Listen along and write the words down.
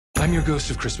I'm your ghost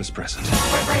of Christmas present.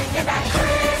 We're bringing back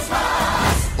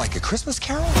Christmas! Like a Christmas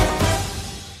carol?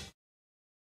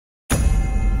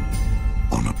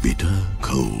 On a bitter,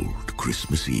 cold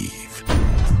Christmas Eve,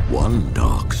 one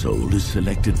dark soul is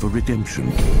selected for redemption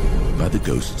by the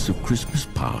ghosts of Christmas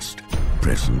past,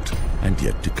 present, and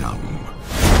yet to come.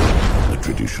 A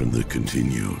tradition that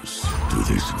continues to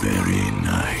this very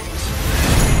night.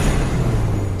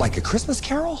 Like a Christmas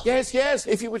carol? Yes,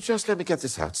 if you would just let me get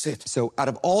this out. Sit. So, out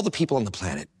of all the people on the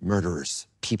planet, murderers,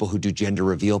 people who do gender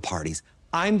reveal parties,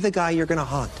 I'm the guy you're gonna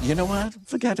haunt. You know what?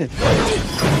 Forget it.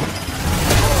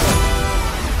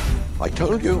 I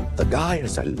told you, the guy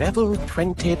is a level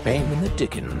 20 Benjamin the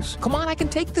Dickens. Come on, I can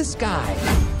take this guy.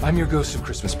 I'm your ghost of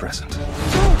Christmas present.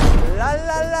 La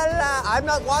la la la! I'm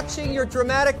not watching your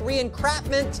dramatic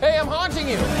re-entrapment. Hey, I'm haunting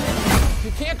you.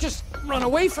 You can't just run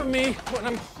away from me when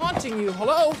I'm haunting you.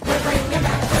 Hello? We're bringing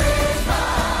back Christmas!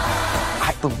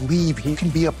 I believe he can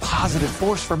be a positive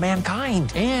force for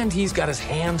mankind. And he's got his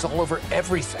hands all over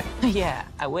everything. Yeah,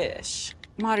 I wish.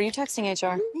 Maud, are you texting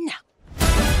HR? No.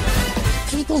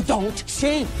 People don't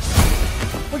change.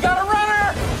 We got a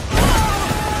runner!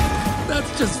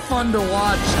 That's just fun to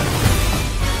watch.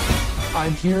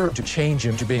 I'm here to change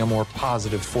him to being a more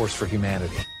positive force for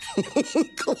humanity.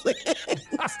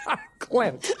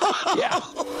 Clint. Yeah.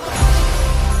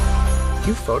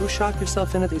 You Photoshop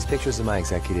yourself into these pictures of my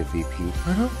executive VP?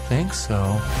 I don't think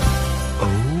so.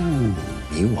 Oh,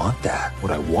 you want that.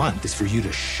 What I want is for you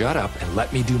to shut up and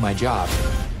let me do my job.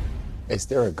 Is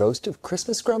there a ghost of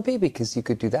Christmas Grumpy? Because you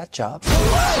could do that job.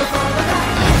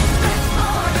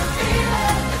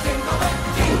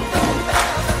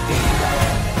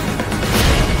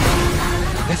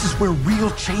 This is where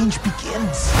real change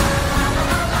begins.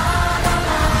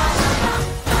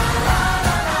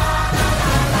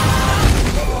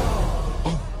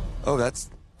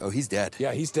 Oh, he's dead.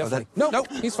 Yeah, he's definitely... No,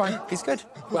 he's fine. He's good.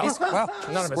 Well, Wow.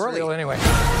 none of it's Squirrely. real anyway.